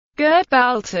Gerd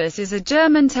Baltus is a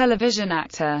German television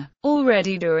actor.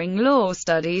 Already during law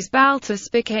studies, Baltus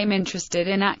became interested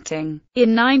in acting.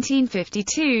 In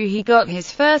 1952 he got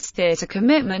his first theatre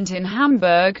commitment in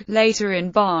Hamburg, later in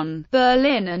Bonn,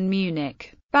 Berlin and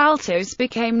Munich. Baltus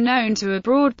became known to a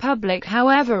broad public,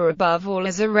 however, above all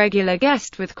as a regular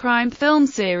guest with crime film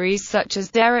series such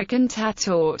as Derek and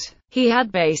Tatort. He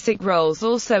had basic roles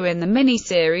also in the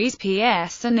miniseries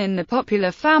PS and in the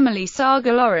popular family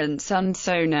saga Lawrence und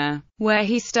Sonja, where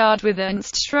he starred with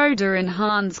Ernst Schroeder in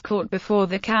Hans Court before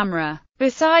the camera.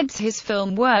 Besides his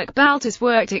film work, Baltus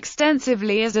worked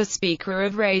extensively as a speaker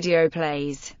of radio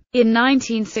plays. In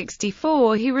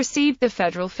 1964 he received the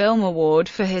Federal Film Award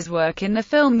for his work in the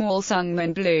film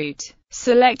Walsungen Blut.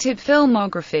 Selected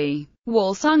filmography: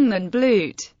 Walsungen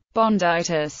Blut,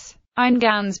 Bonditus, Ein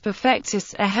ganz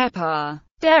perfektes Ehepaar,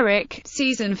 Derek,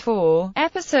 Season 4,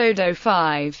 Episode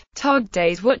 05, Tod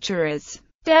des Wucherers,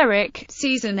 Derek,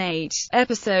 Season 8,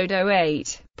 Episode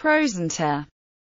 08, Prosenter.